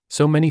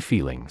So many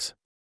feelings.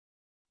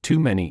 Too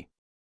many.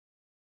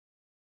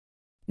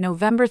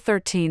 November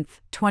 13th,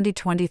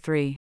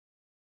 2023.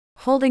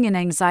 Holding in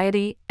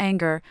anxiety,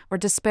 anger, or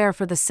despair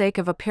for the sake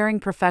of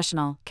appearing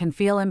professional can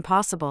feel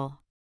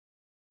impossible.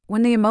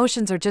 When the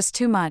emotions are just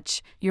too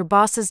much, your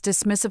boss's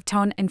dismissive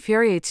tone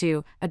infuriates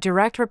you, a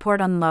direct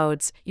report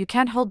unloads, you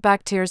can't hold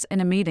back tears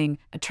in a meeting,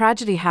 a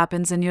tragedy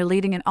happens and you're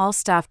leading an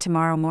all-staff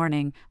tomorrow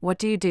morning, what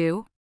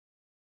do?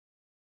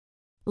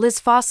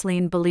 Liz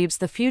Fosslien believes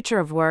the future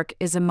of work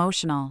is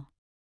emotional.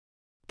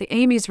 The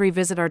Amy's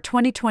revisit our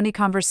 2020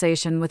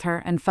 conversation with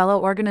her and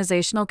fellow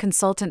organizational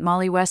consultant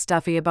Molly West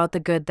Duffy about the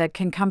good that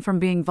can come from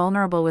being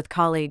vulnerable with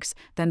colleagues.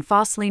 Then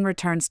Fosslien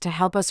returns to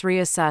help us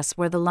reassess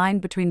where the line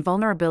between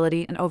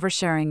vulnerability and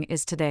oversharing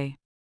is today.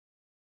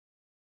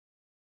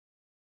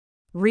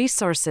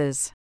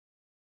 Resources.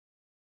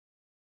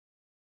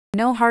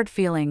 No Hard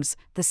Feelings,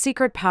 The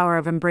Secret Power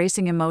of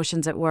Embracing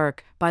Emotions at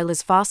Work, by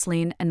Liz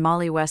Fosslien and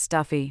Molly West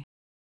Duffy.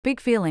 Big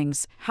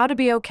Feelings, How to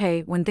Be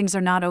Okay When Things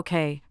Are Not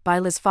Okay, by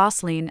Liz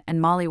Fosslien and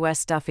Molly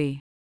West Duffy.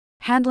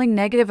 Handling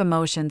Negative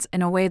Emotions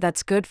in a Way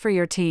That's Good for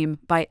Your Team,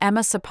 by Emma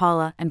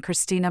Sapala and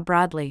Christina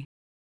Bradley.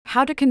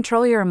 How to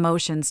Control Your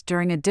Emotions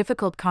During a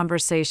Difficult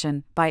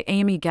Conversation, by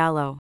Amy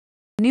Gallo.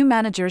 New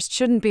Managers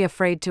Shouldn't Be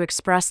Afraid to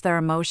Express Their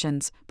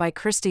Emotions, by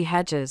Christy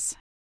Hedges.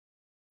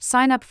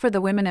 Sign up for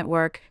the Women at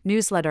Work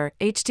newsletter,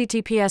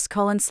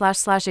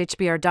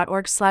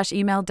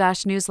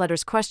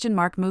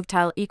 https://hbr.org/email-newsletters ? Move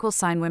tile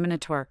 =Women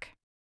at Work.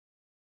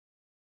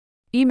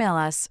 Email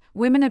us,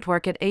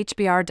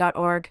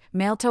 womenatwork@hbr.org,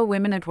 mail to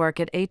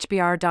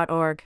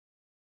womenatwork@hbr.org.